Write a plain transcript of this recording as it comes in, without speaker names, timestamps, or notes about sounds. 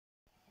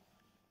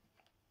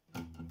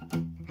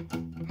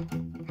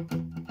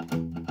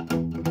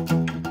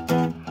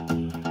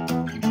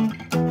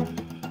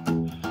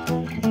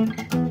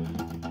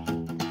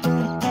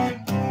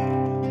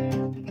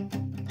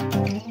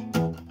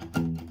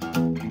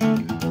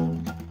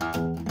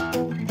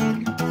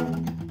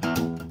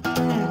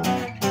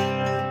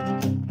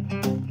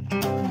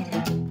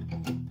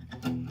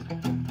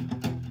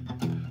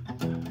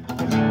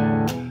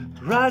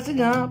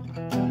Rising up,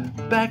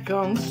 back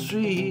on the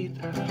street,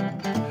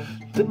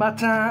 did my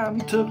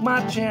time, took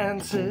my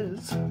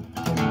chances.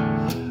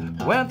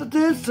 Went the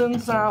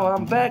distance, now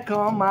I'm back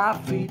on my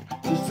feet.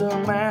 Just a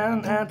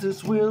man and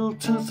his will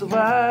to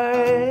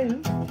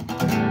survive.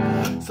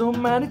 So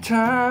many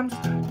times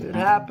it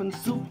happens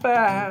too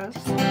fast.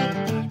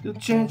 You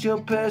change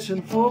your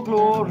passion for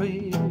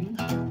glory.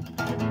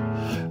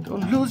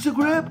 Don't lose your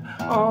grip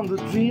on the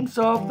dreams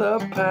of the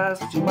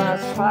past. You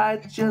must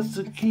fight just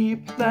to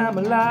keep them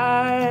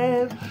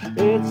alive.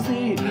 It's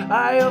the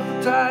eye of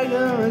the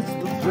tiger, it's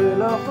the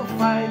thrill of the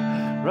fight.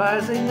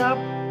 Rising up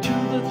to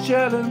the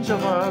challenge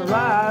of our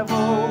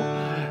rival.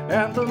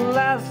 And the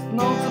last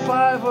known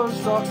survivor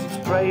stalks his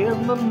prey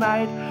in the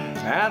night.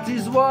 And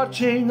he's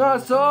watching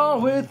us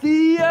all with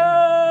the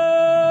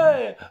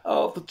eye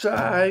of the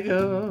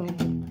tiger.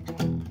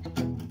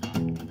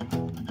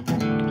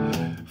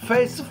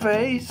 Face to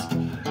face,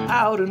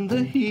 out in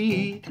the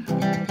heat,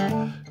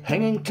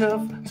 hanging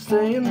tough,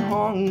 staying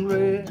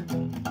hungry.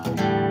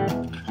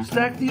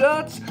 Stack the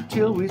odds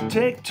till we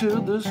take to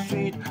the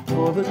street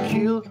for the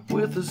kill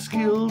with the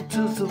skill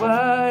to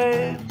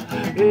survive.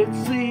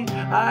 It's the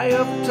eye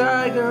of the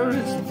tiger,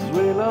 it's the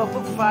thrill of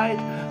the fight.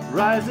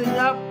 Rising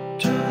up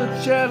to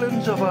the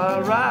challenge of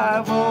our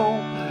rival.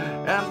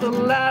 And the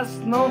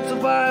last known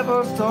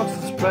survivor stalks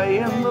his prey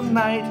in the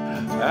night.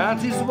 And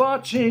he's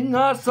watching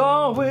us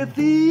all with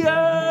the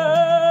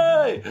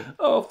eye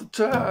of the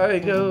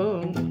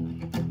tiger.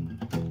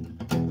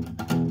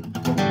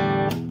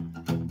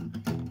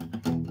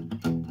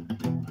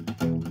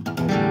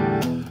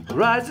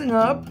 Rising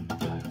up,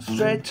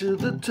 straight to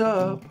the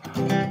top.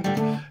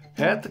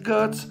 Had the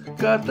guts,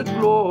 got the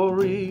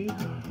glory.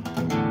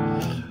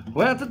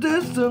 Went the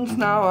distance,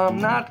 now I'm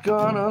not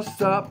gonna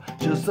stop.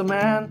 Just a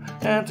man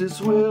and his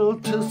will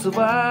to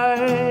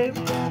survive.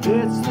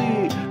 It's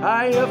the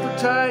eye of the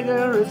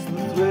tiger, it's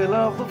the thrill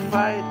of the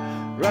fight.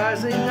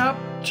 Rising up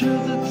to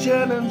the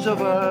challenge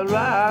of our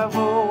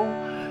rival.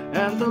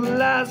 And the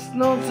last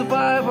known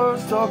survivor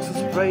stalks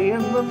his prey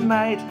in the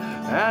night.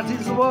 And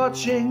he's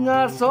watching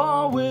us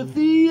all with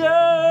the eye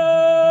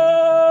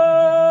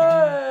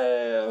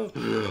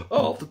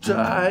of the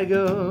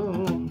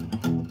tiger.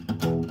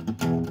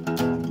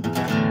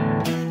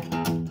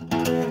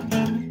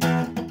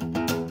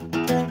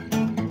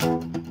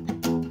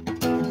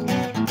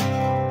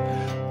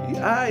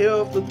 Eye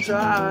of the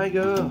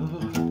tiger.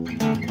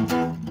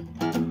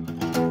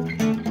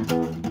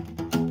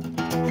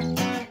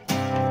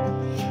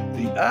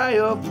 The eye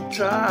of the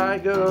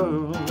tiger.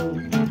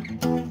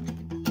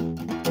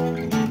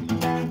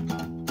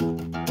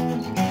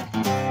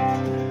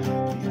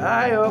 The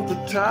eye of the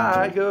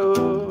tiger.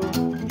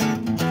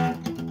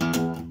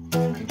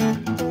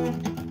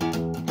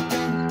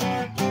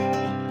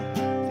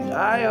 The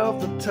eye of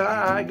the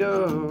tiger.